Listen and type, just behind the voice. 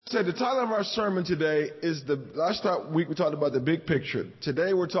said the title of our sermon today is last week we talked about the big picture.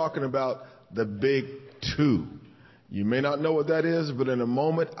 Today we're talking about the big two. You may not know what that is, but in a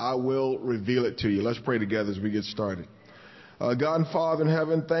moment I will reveal it to you. Let's pray together as we get started. God and Father in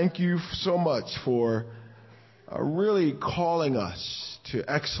heaven, thank you so much for really calling us to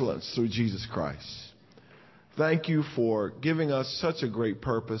excellence through Jesus Christ. Thank you for giving us such a great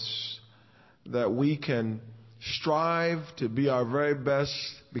purpose that we can strive to be our very best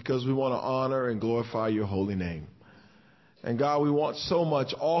because we want to honor and glorify your holy name. And God, we want so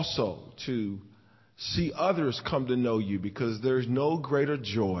much also to see others come to know you, because there's no greater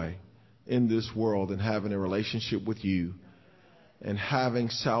joy in this world than having a relationship with you and having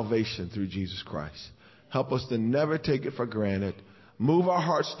salvation through Jesus Christ. Help us to never take it for granted. Move our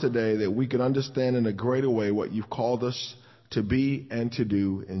hearts today that we can understand in a greater way what you've called us to be and to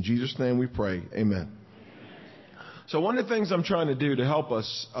do. In Jesus' name we pray. Amen. So one of the things I'm trying to do to help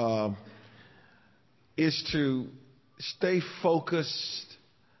us is to stay focused,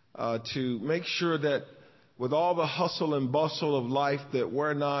 to make sure that with all the hustle and bustle of life that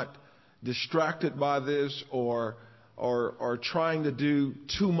we're not distracted by this or trying to do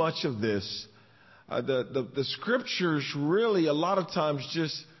too much of this. The scriptures really a lot of times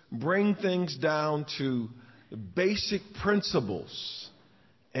just bring things down to basic principles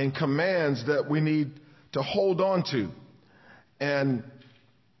and commands that we need to hold on to. And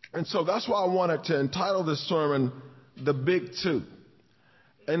so that's why I wanted to entitle this sermon, The Big Two.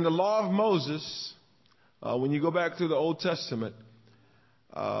 In the law of Moses, when you go back through the Old Testament,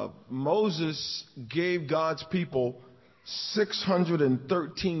 Moses gave God's people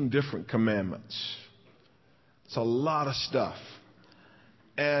 613 different commandments. It's a lot of stuff.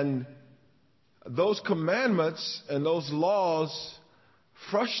 And those commandments and those laws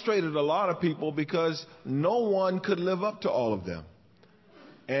frustrated a lot of people because no one could live up to all of them.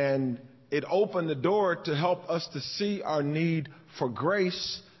 And it opened the door to help us to see our need for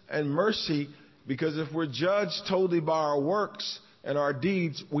grace and mercy, because if we're judged totally by our works and our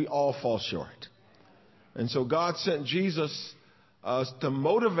deeds, we all fall short. And so God sent Jesus to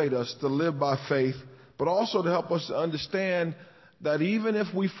motivate us to live by faith, but also to help us to understand that even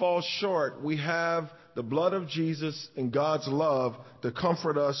if we fall short, we have the blood of Jesus and God's love to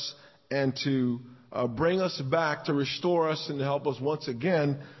comfort us and to bring us back, to restore us and to help us once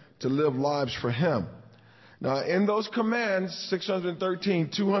again to live lives for Him. Now, in those commands, 613,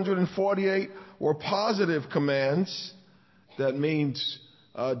 248 were positive commands. That means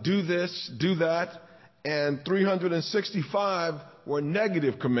do this, do that. And 365 were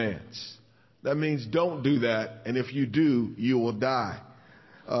negative commands. That means don't do that, and if you do, you will die.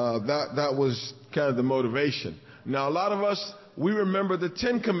 That was kind of the motivation. Now, a lot of us, we remember the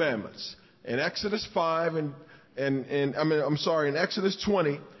 10 Commandments. In Exodus 5 in Exodus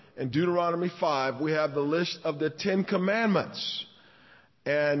 20 and Deuteronomy 5, we have the list of the 10 Commandments.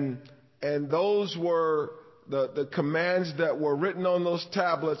 And those were the commands that were written on those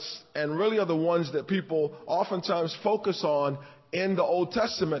tablets, and really are the ones that people oftentimes focus on in the Old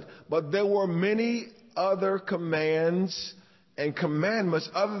Testament. But there were many other commands and commandments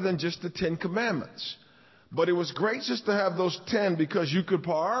other than just the 10 Commandments. But it was great just to have those 10, because you could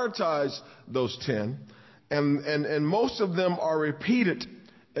prioritize those 10. And most of them are repeated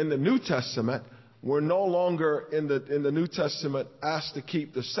in the New Testament. We're no longer in the New Testament asked to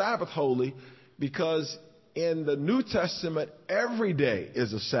keep the Sabbath holy, because in the New Testament, every day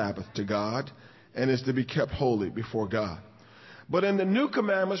is a Sabbath to God and is to be kept holy before God. But in the New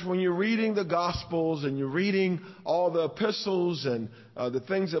Commandments, when you're reading the Gospels and you're reading all the epistles and the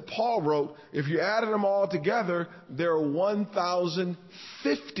things that Paul wrote, if you added them all together, there are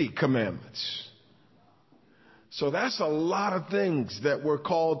 1,050 commandments. So that's a lot of things that we're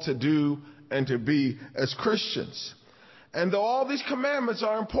called to do and to be as Christians. And though all these commandments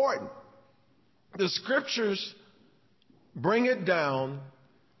are important, the scriptures bring it down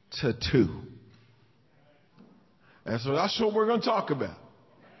to 2. And so that's what we're going to talk about.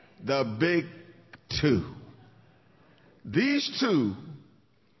 The big 2. These 2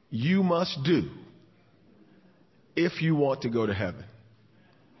 you must do if you want to go to heaven,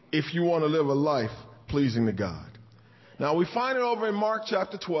 if you want to live a life pleasing to God. Now, we find it over in Mark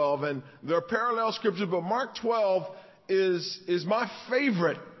chapter 12, and there are parallel scriptures, but Mark 12 is my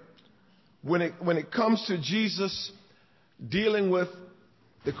favorite when it comes to Jesus dealing with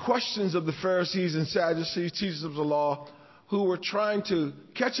the questions of the Pharisees and Sadducees, teachers of the law, who were trying to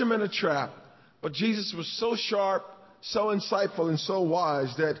catch him in a trap. But Jesus was so sharp, so insightful, and so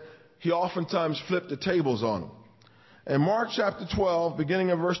wise that he oftentimes flipped the tables on them. In Mark chapter 12, beginning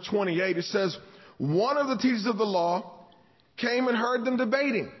in verse 28, it says, one of the teachers of the law came and heard them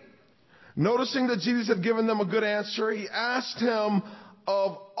debating. Noticing that Jesus had given them a good answer, he asked him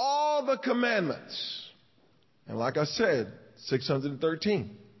of all the commandments, and like I said,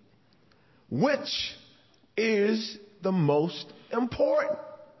 613, which is the most important?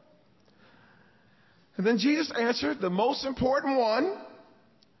 And then Jesus answered, the most important one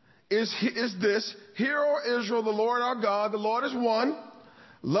is this: Hear, O Israel, the Lord our God, the Lord is one.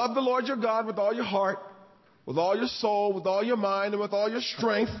 Love the Lord your God with all your heart, with all your soul, with all your mind, and with all your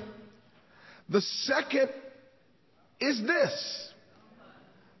strength. The second is this: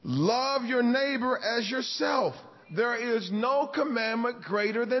 love your neighbor as yourself. There is no commandment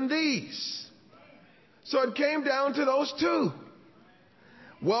greater than these. So it came down to those two.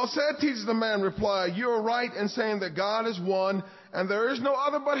 Well said, teacher, the man replied. You are right in saying that God is one, and there is no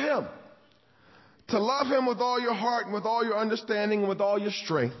other but him. To love him with all your heart and with all your understanding and with all your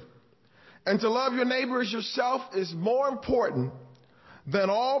strength, and to love your neighbor as yourself is more important than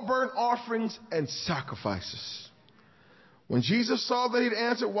all burnt offerings and sacrifices. When Jesus saw that he'd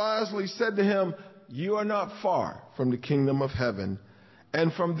answered wisely, he said to him, you are not far from the kingdom of heaven.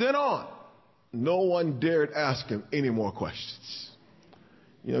 And from then on, no one dared ask him any more questions.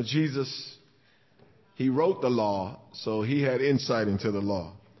 You know, Jesus, he wrote the law, so he had insight into the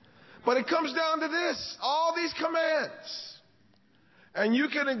law. But it comes down to this: all these commands. And you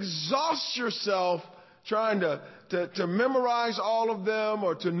can exhaust yourself trying to memorize all of them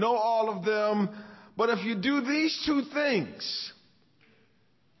or to know all of them. But if you do these two things,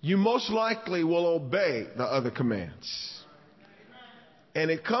 you most likely will obey the other commands. And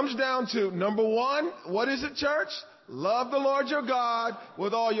it comes down to, number one, what is it, church? Love the Lord your God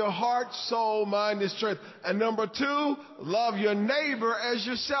with all your heart, soul, mind, and strength. And number two, love your neighbor as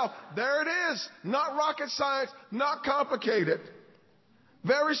yourself. There it is. Not rocket science, not complicated.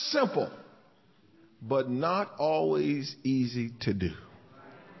 Very simple, but not always easy to do.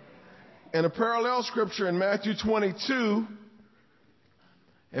 In a parallel scripture in Matthew 22,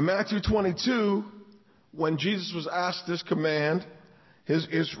 when Jesus was asked this command,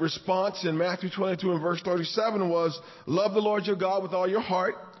 his response in Matthew 22 and verse 37 was, love the Lord your God with all your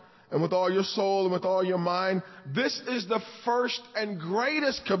heart and with all your soul and with all your mind. This is the first and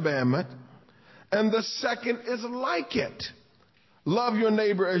greatest commandment, and the second is like it. Love your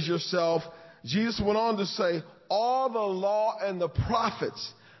neighbor as yourself. Jesus went on to say, all the law and the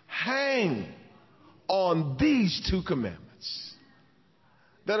prophets hang on these two commandments.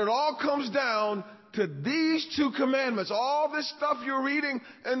 That it all comes down to these two commandments. All this stuff you're reading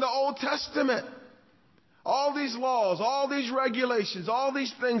in the Old Testament, all these laws, all these regulations, all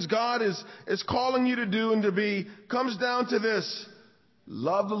these things God is calling you to do and to be, comes down to this: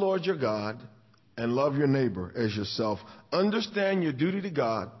 love the Lord your God and love your neighbor as yourself. Understand your duty to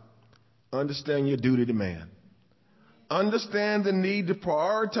God. Understand your duty to man. Understand the need to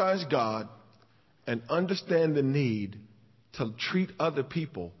prioritize God, and understand the need to treat other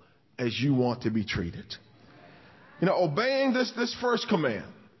people as you want to be treated. You know, obeying this first command,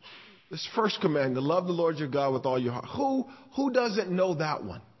 to love the Lord your God with all your heart. Who doesn't know that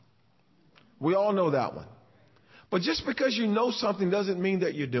one? We all know that one. But just because you know something doesn't mean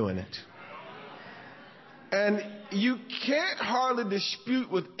that you're doing it. And you can't hardly dispute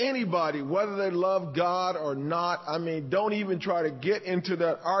with anybody whether they love God or not. I mean, don't even try to get into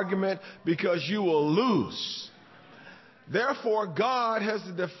that argument, because you will lose. Therefore, God has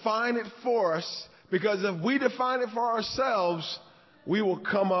to define it for us, because if we define it for ourselves, we will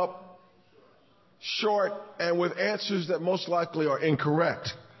come up short and with answers that most likely are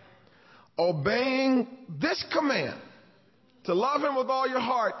incorrect. Obeying this command, to love him with all your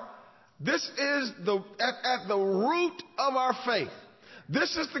heart, this is at the root of our faith.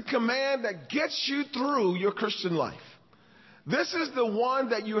 This is the command that gets you through your Christian life. This is the one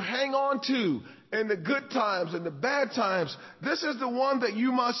that you hang on to in the good times and the bad times. This is the one that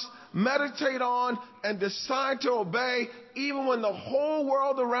you must meditate on and decide to obey, even when the whole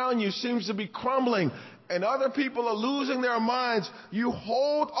world around you seems to be crumbling and other people are losing their minds. You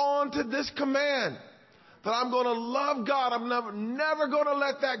hold on to this command, that I'm going to love God. I'm never going to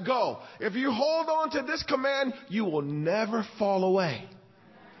let that go. If you hold on to this command, you will never fall away.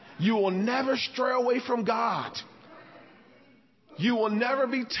 You will never stray away from God. You will never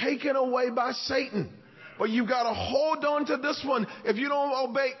be taken away by Satan. But you've got to hold on to this one. If you don't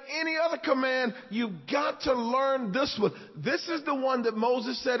obey any other command, you've got to learn this one. This is the one that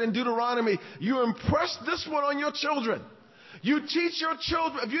Moses said in Deuteronomy, you impress this one on your children. You teach your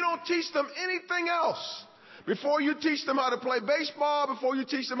children. If you don't teach them anything else, Before you teach them how to play baseball, before you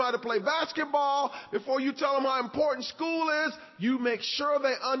teach them how to play basketball, before you tell them how important school is, you make sure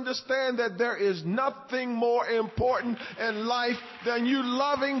they understand that there is nothing more important in life than you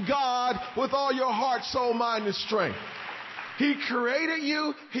loving God with all your heart, soul, mind, and strength. He created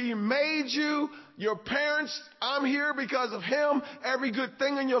you. He made you. Your parents, I'm here because of him. Every good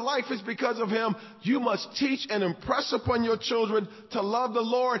thing in your life is because of him. You must teach and impress upon your children to love the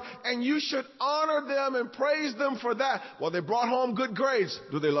Lord, and you should honor them and praise them for that. Well, they brought home good grades.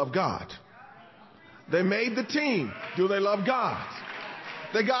 Do they love God? They made the team. Do they love God?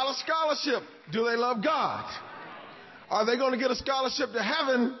 They got a scholarship. Do they love God? Are they going to get a scholarship to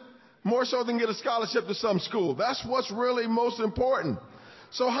heaven more so than get a scholarship to some school? That's what's really most important.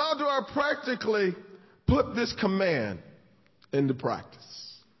 So how do I practically put this command into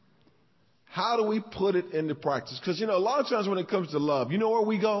practice? How do we put it into practice? Because, a lot of times when it comes to love, you know where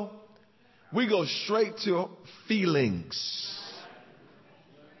we go? We go straight to feelings.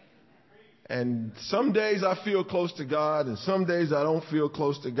 And some days I feel close to God, and some days I don't feel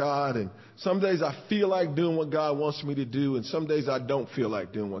close to God, and some days I feel like doing what God wants me to do, and some days I don't feel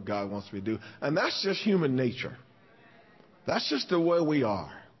like doing what God wants me to do. And that's just human nature. That's just the way we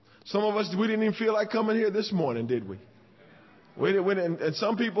are. Some of us, we didn't even feel like coming here this morning, did we? We didn't, and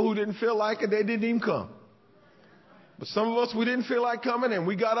some people who didn't feel like it, they didn't even come. But some of us, we didn't feel like coming, and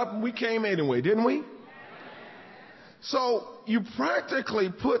we got up and we came anyway, didn't we? So you practically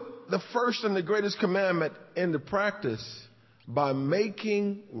put the first and the greatest commandment into practice by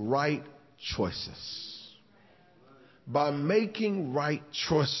making right choices. By making right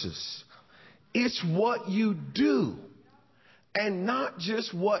choices. It's what you do and not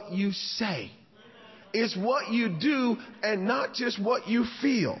just what you say. It's what you do and not just what you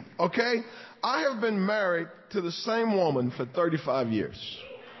feel, okay? I have been married to the same woman for 35 years.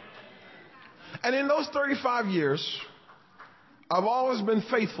 And in those 35 years, I've always been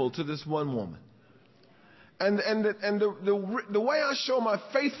faithful to this one woman. And the way I show my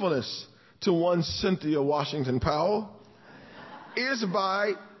faithfulness to one Cynthia Washington Powell is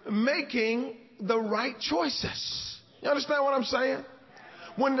by making the right choices. You understand what I'm saying?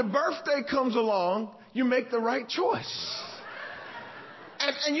 When the birthday comes along, you make the right choice.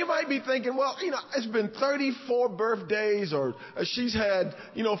 And you might be thinking, well, it's been 34 birthdays or she's had,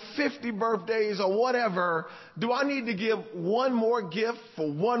 50 birthdays or whatever. Do I need to give one more gift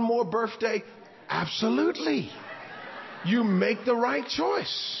for one more birthday? Absolutely. You make the right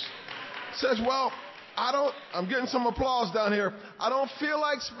choice. Says, well, I'm getting some applause down here. I don't feel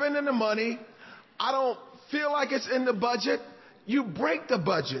like spending the money. I don't feel like it's in the budget. You break the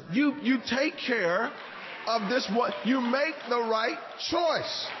budget. You take care of this one. You make the right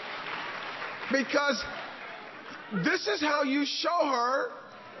choice. Because this is how you show her,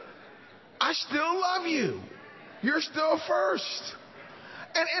 I still love you. You're still first.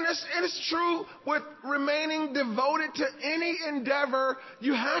 And it's true with remaining devoted to any endeavor.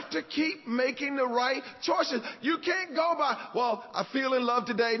 You have to keep making the right choices. You can't go by, well, I feel in love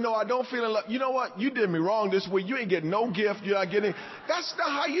today. No, I don't feel in love. You know what? You did me wrong this week. You ain't getting no gift. You're not getting. That's not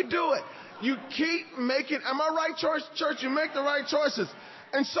how you do it. You keep making, am I right, church? You make the right choices.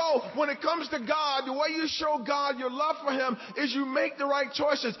 And so when it comes to God, the way you show God your love for him is you make the right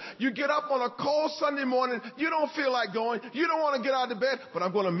choices. You get up on a cold Sunday morning. You don't feel like going. You don't want to get out of bed, but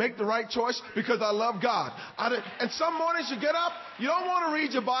I'm going to make the right choice because I love God. And some mornings you get up, you don't want to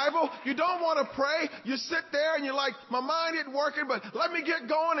read your Bible. You don't want to pray. You sit there and you're like, my mind isn't working, but let me get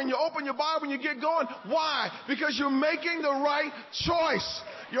going. And you open your Bible and you get going. Why? Because you're making the right choice.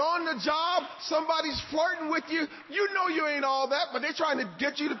 You're on the job, somebody's flirting with you. You know you ain't all that, but they're trying to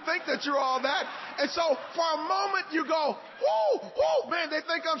get you to think that you're all that. And so for a moment you go, whoo, man, they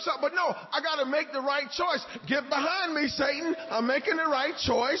think I'm something. But no, I got to make the right choice. Get behind me, Satan. I'm making the right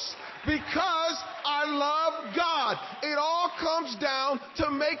choice because I love God. It all comes down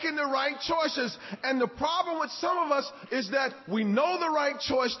to making the right choices. And the problem with some of us is that we know the right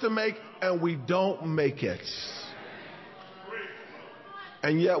choice to make and we don't make it.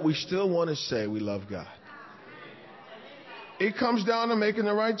 And yet we still want to say we love God. It comes down to making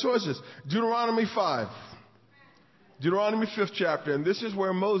the right choices. Deuteronomy 5. Deuteronomy 5th chapter. And this is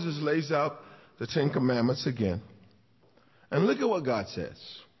where Moses lays out the 10 Commandments again. And look at what God says.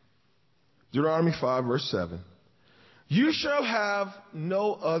 Deuteronomy 5 verse 7. You shall have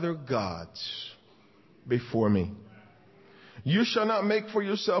no other gods before me. You shall not make for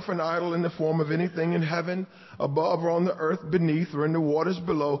yourself an idol in the form of anything in heaven, above, or on the earth beneath, or in the waters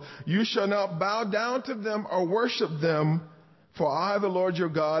below. You shall not bow down to them or worship them, for I, the Lord your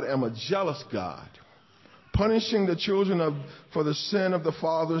God, am a jealous God, punishing the children for the sin of the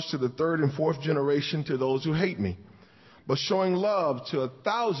fathers to the third and fourth generation to those who hate me, but showing love to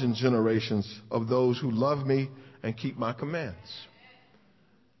 1,000 generations of those who love me and keep my commands.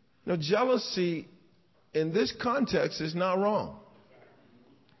 Now, jealousy in this context is not wrong.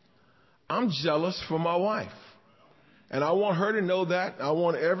 I'm jealous for my wife. And I want her to know that. I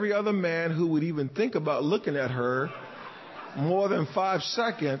want every other man who would even think about looking at her more than 5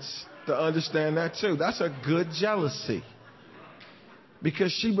 seconds to understand that too. That's a good jealousy.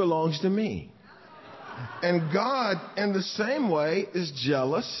 Because she belongs to me. And God, in the same way, is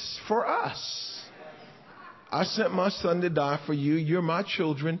jealous for us. I sent my son to die for you. You're my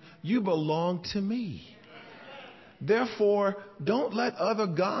children. You belong to me. Therefore, don't let other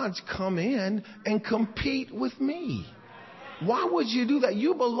gods come in and compete with me. Why would you do that?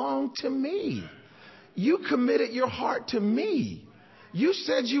 You belong to me. You committed your heart to me. You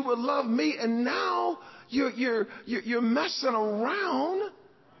said you would love me, and now you're messing around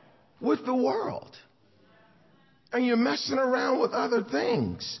with the world. And you're messing around with other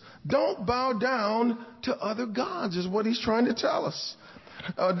things. Don't bow down to other gods is what he's trying to tell us.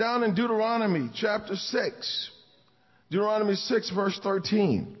 Down in Deuteronomy chapter 6. Deuteronomy 6 verse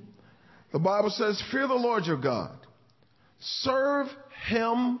 13. The Bible says, fear the Lord your God. Serve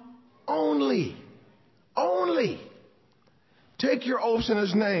him only. Only. Take your oaths in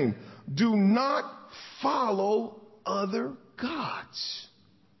his name. Do not follow other gods.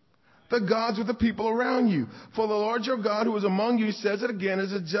 The gods of the people around you. For the Lord your God who is among you, says it again,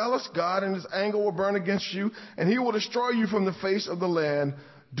 is a jealous God, and his anger will burn against you, and he will destroy you from the face of the land.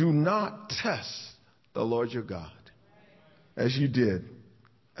 Do not test the Lord your God as you did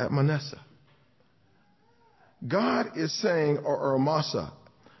at Manasseh. God is saying, or Massa,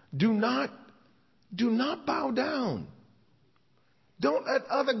 do not bow down. Don't let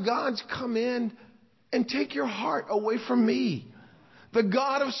other gods come in and take your heart away from me. The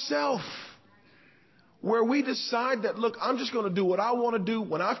God of self, where we decide that, look, I'm just going to do what I want to do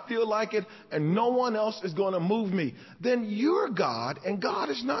when I feel like it, and no one else is going to move me. Then you're God, and God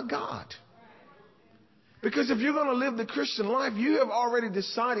is not God. Because if you're going to live the Christian life, you have already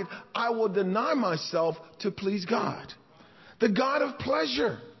decided, I will deny myself to please God. The God of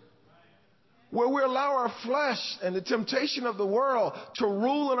pleasure, where we allow our flesh and the temptation of the world to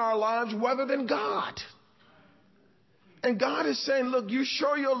rule in our lives rather than God. And God is saying, look, you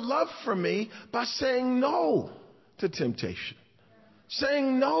show your love for me by saying no to temptation,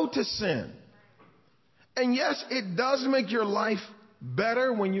 saying no to sin. And yes, it does make your life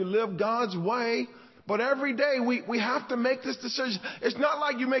better when you live God's way. But every day we have to make this decision. It's not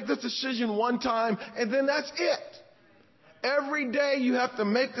like you make this decision one time and then that's it. Every day you have to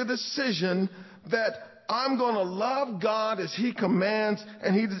make the decision that I'm going to love God as he commands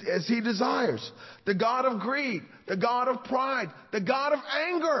and as he desires. The God of greed, the God of pride, the God of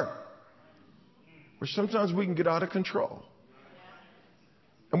anger, where sometimes we can get out of control.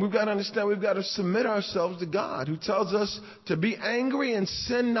 And we've got to understand, we've got to submit ourselves to God, who tells us to be angry and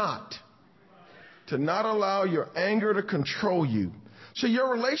sin not. To not allow your anger to control you. So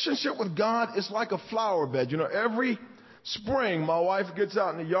your relationship with God is like a flower bed. You know, every spring my wife gets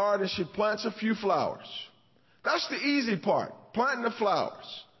out in the yard and she plants a few flowers. That's the easy part, planting the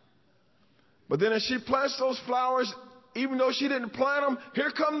flowers. But then as she plants those flowers, even though she didn't plant them,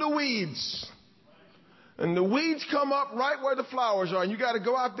 here come the weeds. And the weeds come up right where the flowers are. And you got to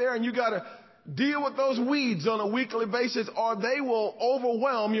go out there and you got to deal with those weeds on a weekly basis, or they will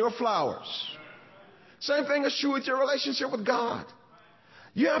overwhelm your flowers. Same thing is true with your relationship with God.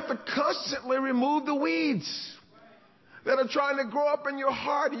 You have to constantly remove the weeds that are trying to grow up in your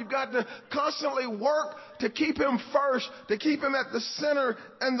heart. You've got to constantly work to keep him first, to keep him at the center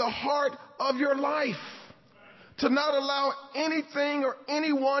and the heart of your life. To not allow anything or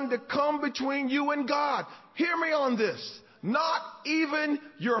anyone to come between you and God. Hear me on this. Not even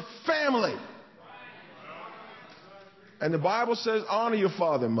your family. And the Bible says, honor your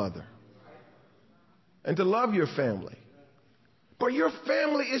father and mother. And to love your family. But your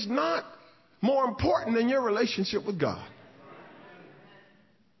family is not more important than your relationship with God.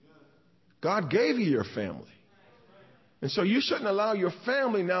 God gave you your family. And so you shouldn't allow your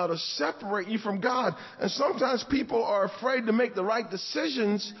family now to separate you from God. And sometimes people are afraid to make the right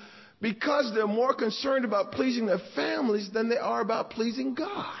decisions because they're more concerned about pleasing their families than they are about pleasing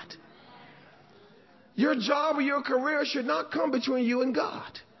God. Your job or your career should not come between you and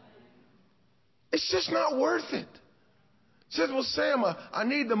God. It's just not worth it. Says, well, Sam, I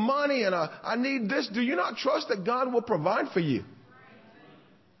need the money and I need this. Do you not trust that God will provide for you?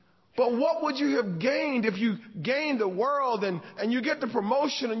 But what would you have gained if you gained the world and you get the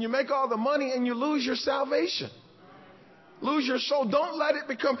promotion and you make all the money and you lose your salvation? Lose your soul. Don't let it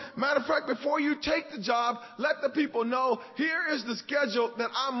become, matter of fact, before you take the job, let the people know, here is the schedule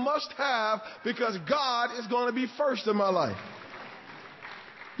that I must have because God is going to be first in my life.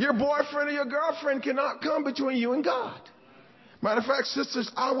 Your boyfriend or your girlfriend cannot come between you and God. Matter of fact,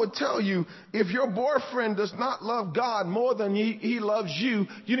 sisters, I would tell you, if your boyfriend does not love God more than he loves you,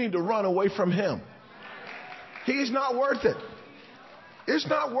 you need to run away from him. He's not worth it. It's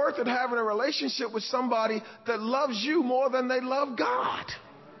not worth it having a relationship with somebody that loves you more than they love God,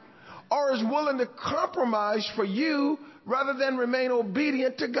 or is willing to compromise for you rather than remain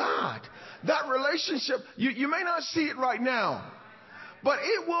obedient to God. That relationship, you may not see it right now, but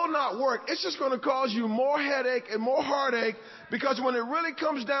it will not work. It's just going to cause you more headache and more heartache, because when it really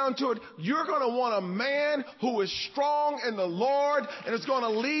comes down to it, you're going to want a man who is strong in the Lord and is going to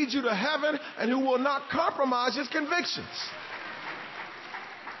lead you to heaven and who will not compromise his convictions.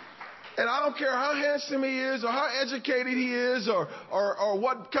 And I don't care how handsome he is or how educated he is or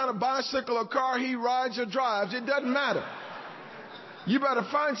what kind of bicycle or car he rides or drives. It doesn't matter. You better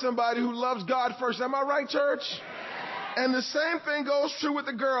find somebody who loves God first. Am I right, church? And the same thing goes true with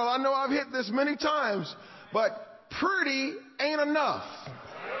the girl. I know I've hit this many times, but pretty ain't enough.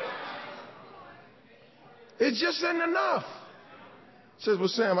 It just ain't enough. Says, well,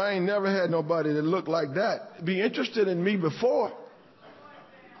 Sam, I ain't never had nobody that looked like that be interested in me before.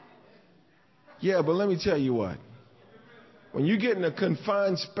 Yeah, but let me tell you what. When you get in a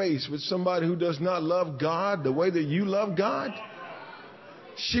confined space with somebody who does not love God the way that you love God,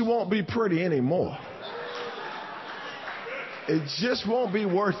 she won't be pretty anymore. It just won't be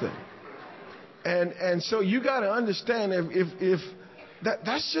worth it. And so you got to understand if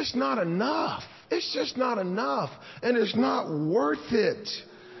that's just not enough. It's just not enough. And it's not worth it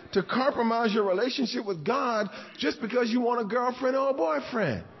to compromise your relationship with God just because you want a girlfriend or a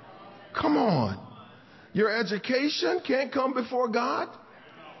boyfriend. Come on. Your education can't come before God,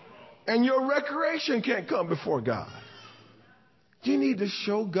 and your recreation can't come before God. You need to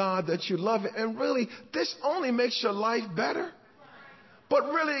show God that you love it. And really, this only makes your life better. But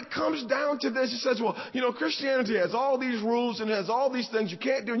really, it comes down to this. It says, well, Christianity has all these rules and has all these things you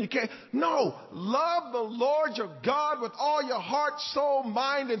can't do and you can't. No, love the Lord your God with all your heart, soul,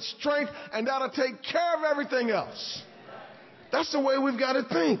 mind, and strength, and that'll take care of everything else. That's the way we've got to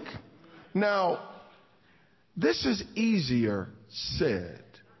think. Now, this is easier said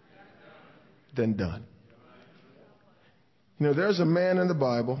than done. There's a man in the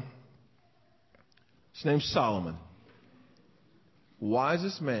Bible. His name's Solomon.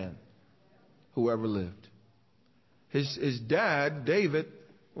 Wisest man who ever lived. His dad, David,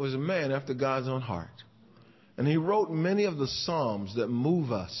 was a man after God's own heart. And he wrote many of the Psalms that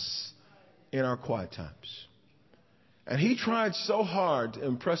move us in our quiet times. And he tried so hard to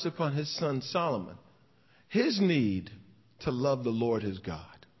impress upon his son Solomon his need to love the Lord his God.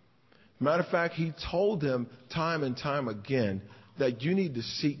 Matter of fact, he told him time and time again that you need to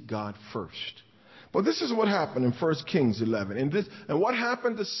seek God first. But this is what happened in 1 Kings 11. And what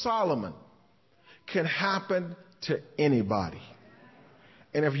happened to Solomon can happen to anybody.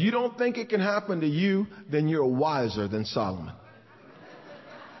 And if you don't think it can happen to you, then you're wiser than Solomon.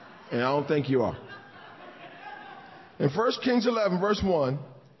 And I don't think you are. In 1 Kings 11, verse 1,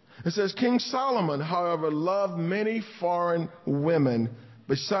 it says, King Solomon, however, loved many foreign women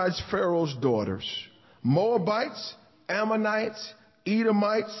besides Pharaoh's daughters, Moabites, Ammonites,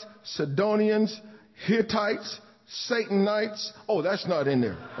 Edomites, Sidonians, Hittites, Satanites. Oh, that's not in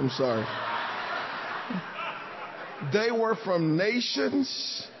there. I'm sorry. They were from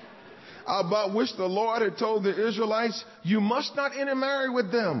nations about which the Lord had told the Israelites, you must not intermarry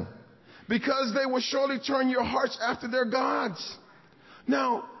with them, because they will surely turn your hearts after their gods.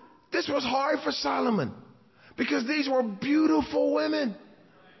 Now, this was hard for Solomon because these were beautiful women.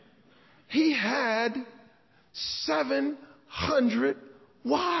 He had 700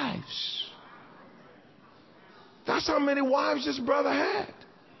 wives. That's how many wives this brother had.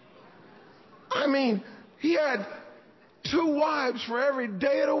 I mean, he had 2 wives for every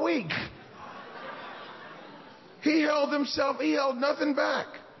day of the week. He held nothing back.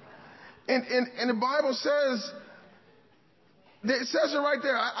 And the Bible says, it says it right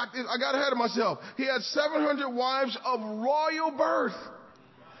there. I got ahead of myself. He had 700 wives of royal birth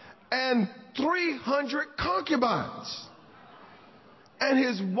and 300 concubines. And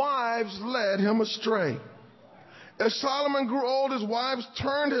his wives led him astray. As Solomon grew old, his wives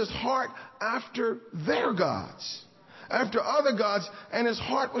turned his heart after their gods, after other gods, and his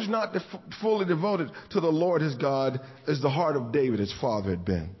heart was not fully devoted to the Lord his God as the heart of David, his father, had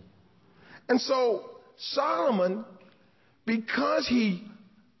been. And so Solomon, because he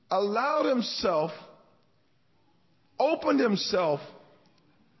allowed himself, opened himself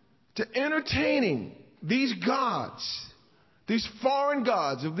to entertaining these gods, these foreign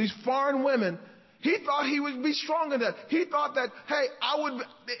gods of these foreign women, he thought he would be stronger than that. He thought that, hey,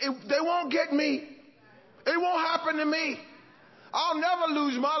 they won't get me. It won't happen to me. I'll never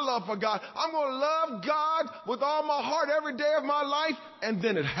lose my love for God. I'm going to love God with all my heart every day of my life. And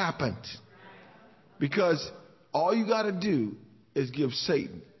then it happened. Because all you got to do is give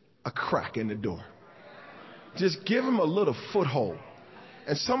Satan a crack in the door. Just give him a little foothold.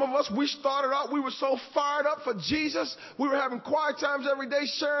 And some of us, we started out, we were so fired up for Jesus. We were having quiet times every day,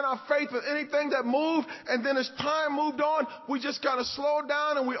 sharing our faith with anything that moved. And then as time moved on, we just kind of slowed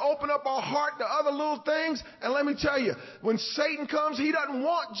down and we opened up our heart to other little things. And let me tell you, when Satan comes, he doesn't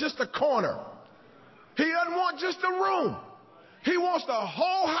want just a corner. He doesn't want just a room. He wants the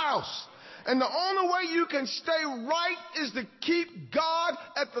whole house. And the only way you can stay right is to keep God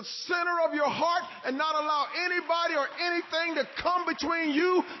at the center of your heart and not allow anybody or anything to come between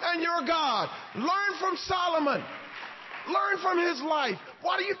you and your God. Learn from Solomon. Learn from his life.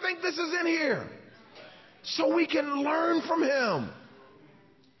 Why do you think this is in here? So we can learn from him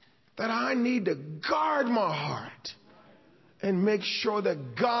that I need to guard my heart and make sure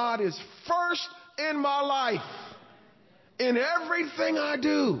that God is first in my life, in everything I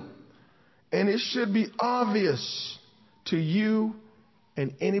do. And it should be obvious to you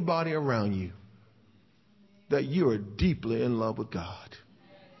and anybody around you that you are deeply in love with God.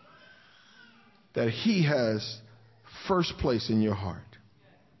 That he has first place in your heart.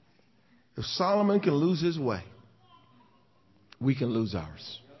 If Solomon can lose his way, we can lose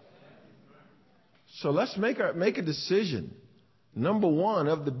ours. So let's make a decision. Number one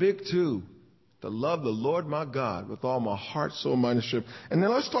of the big two, to love the Lord my God with all my heart, soul, mind, and strength. And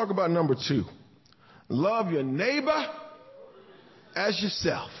then let's talk about number two. Love your neighbor as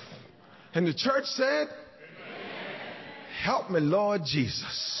yourself. And the church said, amen. Help me, Lord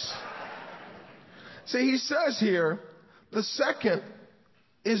Jesus. See, he says here, the second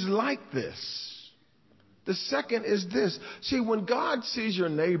is like this. The second is this. See, when God sees your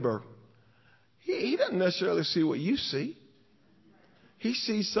neighbor, he doesn't necessarily see what you see. He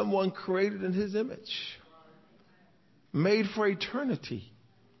sees someone created in his image, made for eternity,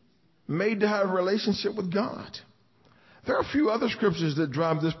 made to have a relationship with God. There are a few other scriptures that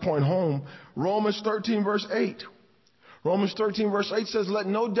drive this point home. Romans 13, verse 8. Romans 13, verse 8 says, let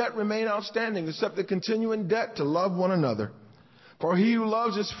no debt remain outstanding except the continuing debt to love one another. For he who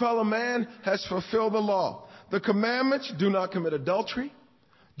loves his fellow man has fulfilled the law. The commandments, do not commit adultery,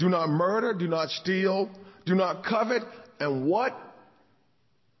 do not murder, do not steal, do not covet, and whatever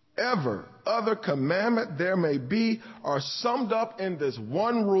other commandment there may be are summed up in this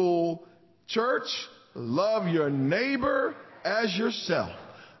one rule. Church, love your neighbor as yourself.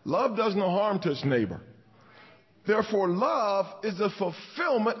 Love does no harm to its neighbor. Therefore, love is the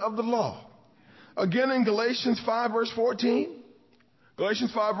fulfillment of the law. Again, in Galatians 5, verse 14,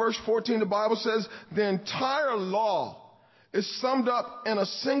 Galatians 5, verse 14, the Bible says, the entire law is summed up in a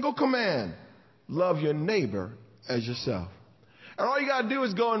single command. Love your neighbor as yourself. And all you got to do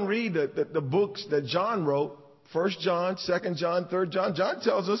is go and read the books that John wrote, 1 John, 2 John, 3 John. John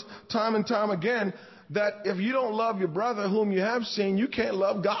tells us time and time again that if you don't love your brother whom you have seen, you can't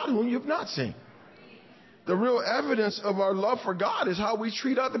love God whom you've not seen. The real evidence of our love for God is how we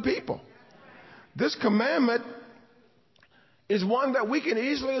treat other people. This commandment is one that we can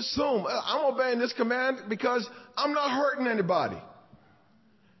easily assume. I'm obeying this command because I'm not hurting anybody.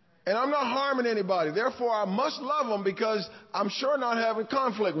 And I'm not harming anybody. Therefore, I must love them because I'm sure not having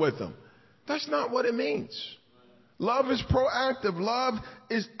conflict with them. That's not what it means. Love is proactive. Love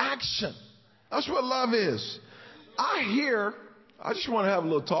is action. That's what love is. I just want to have a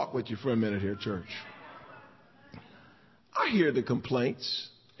little talk with you for a minute here, church. I hear the complaints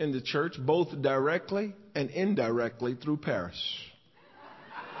in the church, both directly and indirectly through Paris.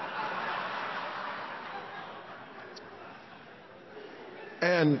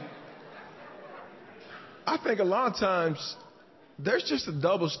 And I think a lot of times there's just a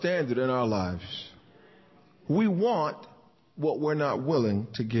double standard in our lives. We want what we're not willing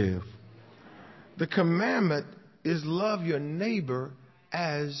to give. The commandment is love your neighbor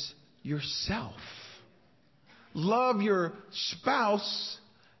as yourself. Love your spouse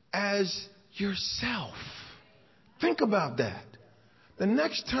as yourself. Think about that. The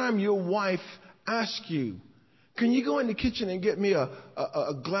next time your wife asks you, can you go in the kitchen and get me a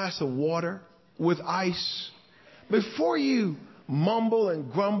glass of water with ice? Before you mumble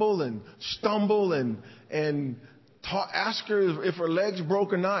and grumble and stumble and ask her if her leg's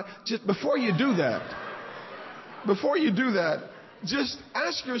broke or not. Just before you do that, just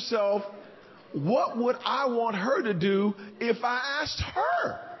ask yourself, what would I want her to do if I asked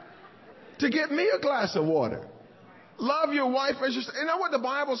her to get me a glass of water? Love your wife as yourself. You know what the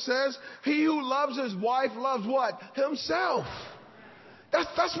Bible says? He who loves his wife loves what? Himself.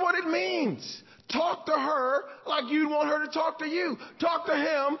 That's what it means. Talk to her like you'd want her to talk to you. Talk to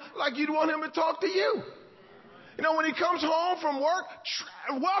him like you'd want him to talk to you. You know, when he comes home from work,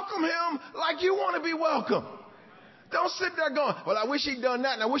 welcome him like you want to be welcome. Don't sit there going, well, I wish he'd done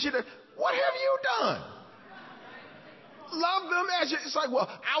that and I wish he'd done. What have you done? Love them as you, it's like, well,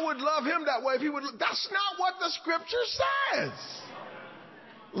 I would love him that way if he would. That's not what the scripture says.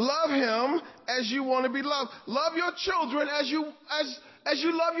 Love him as you want to be loved. Love your children as you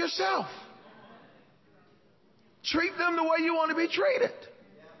love yourself. Treat them the way you want to be treated.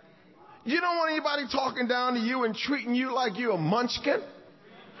 You don't want anybody talking down to you and treating you like you're a munchkin.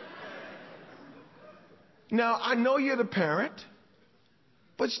 Now, I know you're the parent,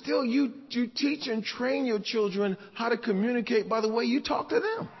 but still you teach and train your children how to communicate by the way you talk to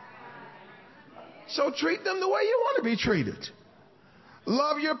them. So treat them the way you want to be treated.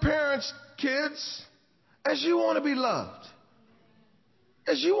 Love your parents, kids, as you want to be loved.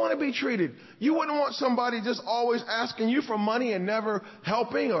 As you want to be treated. You wouldn't want somebody just always asking you for money and never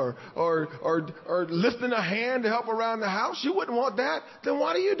helping or lifting a hand to help around the house. You wouldn't want that. Then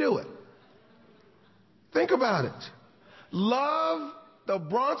why do you do it? Think about it. Love the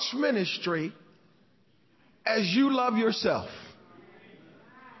Bronx ministry as you love yourself.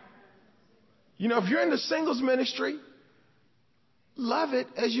 You know, if you're in the singles ministry, love it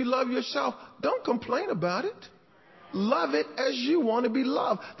as you love yourself. Don't complain about it. Love it as you want to be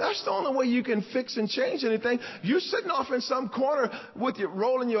loved. That's the only way you can fix and change anything. You're sitting off in some corner with your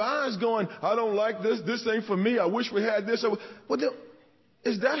rolling your eyes going, I don't like this. This ain't for me. I wish we had this. Well, then,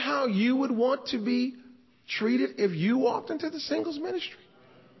 is that how you would want to be treated if you walked into the singles ministry?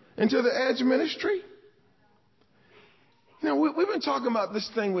 Into the Edge ministry? You know, we've been talking about this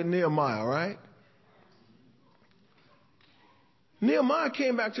thing with Nehemiah, right? Nehemiah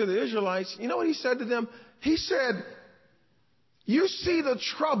came back to the Israelites. You know what he said to them? He said, you see the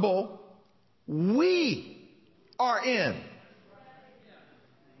trouble we are in.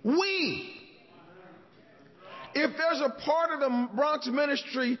 We. If there's a part of the Bronx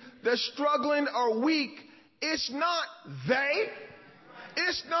ministry that's struggling or weak, it's not they.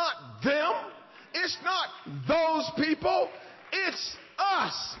 It's not them. It's not those people. It's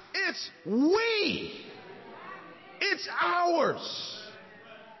us. It's we. It's ours.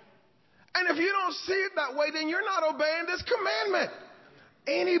 And if you don't see it that way, then you're not obeying this commandment.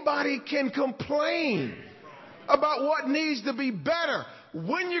 Anybody can complain about what needs to be better.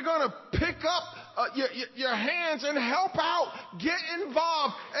 When you're going to pick up your hands and help out, get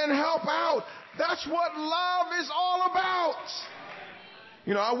involved and help out. That's what love is all about.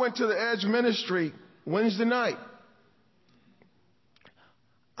 You know, I went to the Edge Ministry Wednesday night.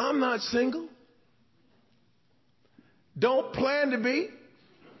 I'm not single. Don't plan to be.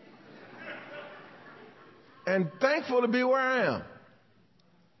 And thankful to be where I am.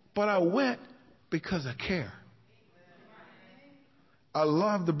 But I went because I care. I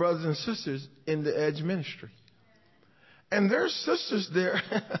love the brothers and sisters in the Edge Ministry. And there's sisters there,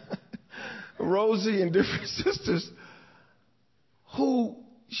 Rosie and different sisters, who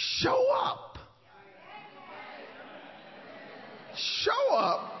show up. Show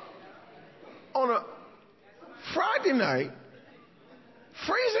up on a Friday night,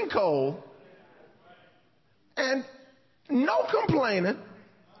 freezing cold, and no complaining,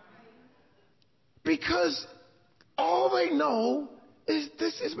 because all they know is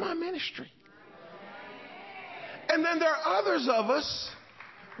this is my ministry. And then there are others of us,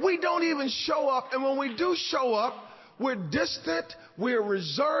 we don't even show up, and when we do show up, we're distant, we're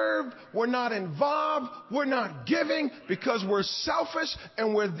reserved, we're not involved, we're not giving because we're selfish,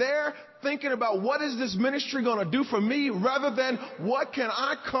 and we're there thinking about what is this ministry going to do for me rather than what can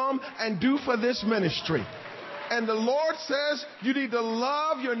I come and do for this ministry. And the Lord says you need to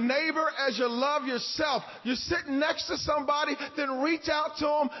love your neighbor as you love yourself. You're sitting next to somebody, then reach out to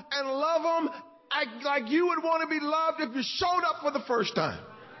them and love them like you would want to be loved if you showed up for the first time.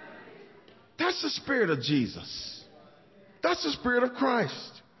 That's the spirit of Jesus. That's the spirit of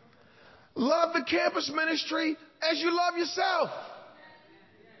Christ. Love the campus ministry as you love yourself.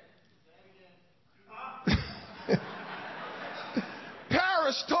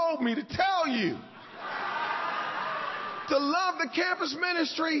 Paris told me to tell you to love the campus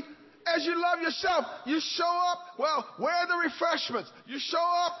ministry As you love yourself, you show up, well, where are the refreshments? You show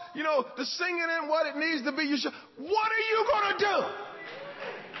up, the singing and what it needs to be. What are you going to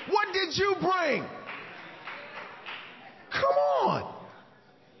do? What did you bring? Come on.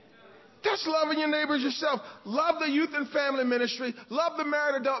 That's loving your neighbors yourself. Love the youth and family ministry. Love the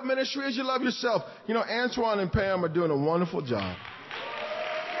married adult ministry as you love yourself. Antoine and Pam are doing a wonderful job.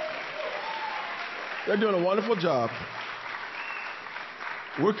 They're doing a wonderful job.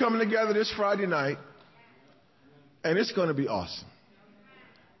 We're coming together this Friday night, and it's going to be awesome.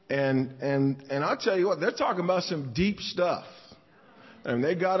 And I'll tell you what, they're talking about some deep stuff. And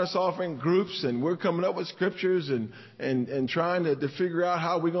they got us off in groups, and we're coming up with scriptures and trying to figure out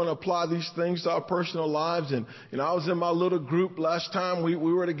how we're going to apply these things to our personal lives. And I was in my little group last time we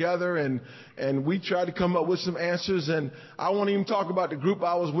were together, and we tried to come up with some answers. And I won't even talk about the group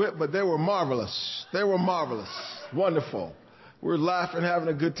I was with, but they were marvelous. They were marvelous. Wonderful. We're laughing, having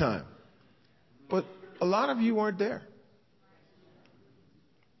a good time. But a lot of you weren't there.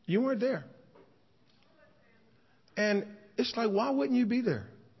 You weren't there. And it's like, why wouldn't you be there?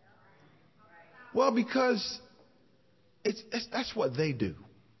 Well, because that's what they do.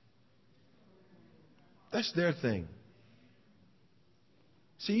 That's their thing.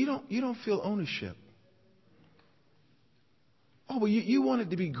 See, you don't feel ownership. Oh, well, you want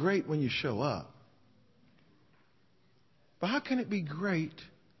it to be great when you show up. But how can it be great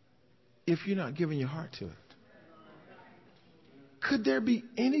if you're not giving your heart to it? Could there be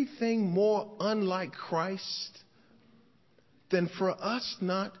anything more unlike Christ than for us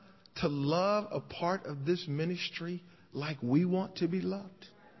not to love a part of this ministry like we want to be loved?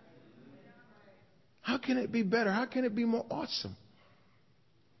 How can it be better? How can it be more awesome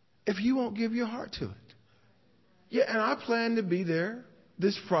if you won't give your heart to it? Yeah, and I plan to be there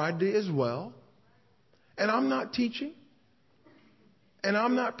this Friday as well. And I'm not teaching. And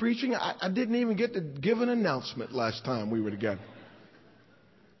I'm not preaching. I didn't even get to give an announcement last time we were together.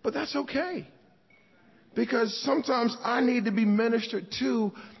 But that's okay. Because sometimes I need to be ministered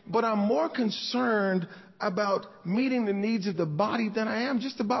to, but I'm more concerned about meeting the needs of the body than I am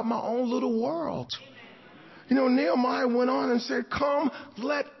just about my own little world. Nehemiah went on and said, come,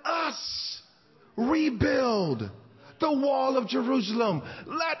 let us rebuild the wall of Jerusalem.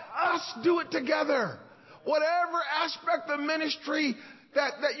 Let us do it together. Whatever aspect of ministry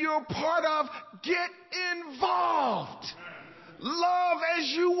that you're a part of, get involved. Love as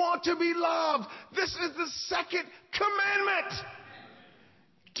you want to be loved. This is the second commandment.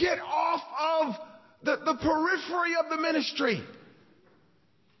 Get off of the periphery of the ministry.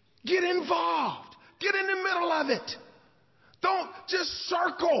 Get involved. Get in the middle of it. Don't just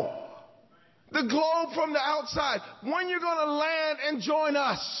circle the globe from the outside. When you're going to land and join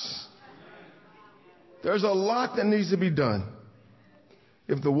us. There's a lot that needs to be done.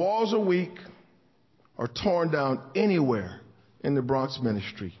 If the walls are weak or torn down anywhere in the Bronx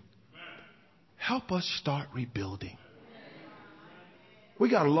ministry, help us start rebuilding. We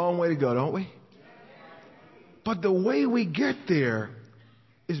got a long way to go, don't we? But the way we get there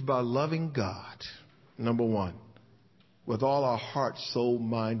is by loving God, number one, with all our heart, soul,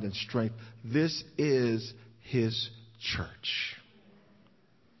 mind, and strength. This is His church.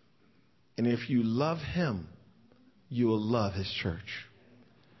 And if you love Him, you will love His church.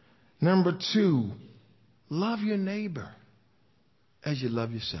 Number two, love your neighbor as you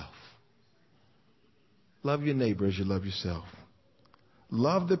love yourself. Love your neighbor as you love yourself.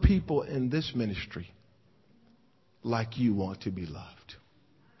 Love the people in this ministry like you want to be loved.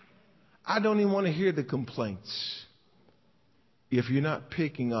 I don't even want to hear the complaints if you're not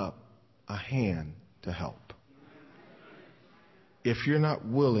picking up a hand to help. If you're not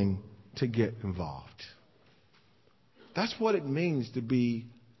willing to get involved. That's what it means to be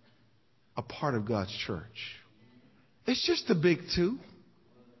a part of God's church. It's just the big two.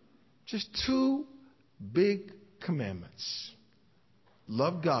 Just two big commandments.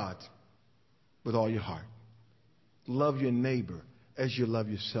 Love God with all your heart. Love your neighbor as you love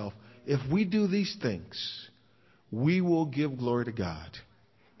yourself. If we do these things, we will give glory to God.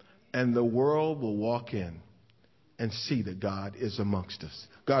 And the world will walk in and see that God is amongst us.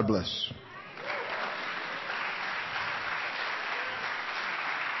 God bless.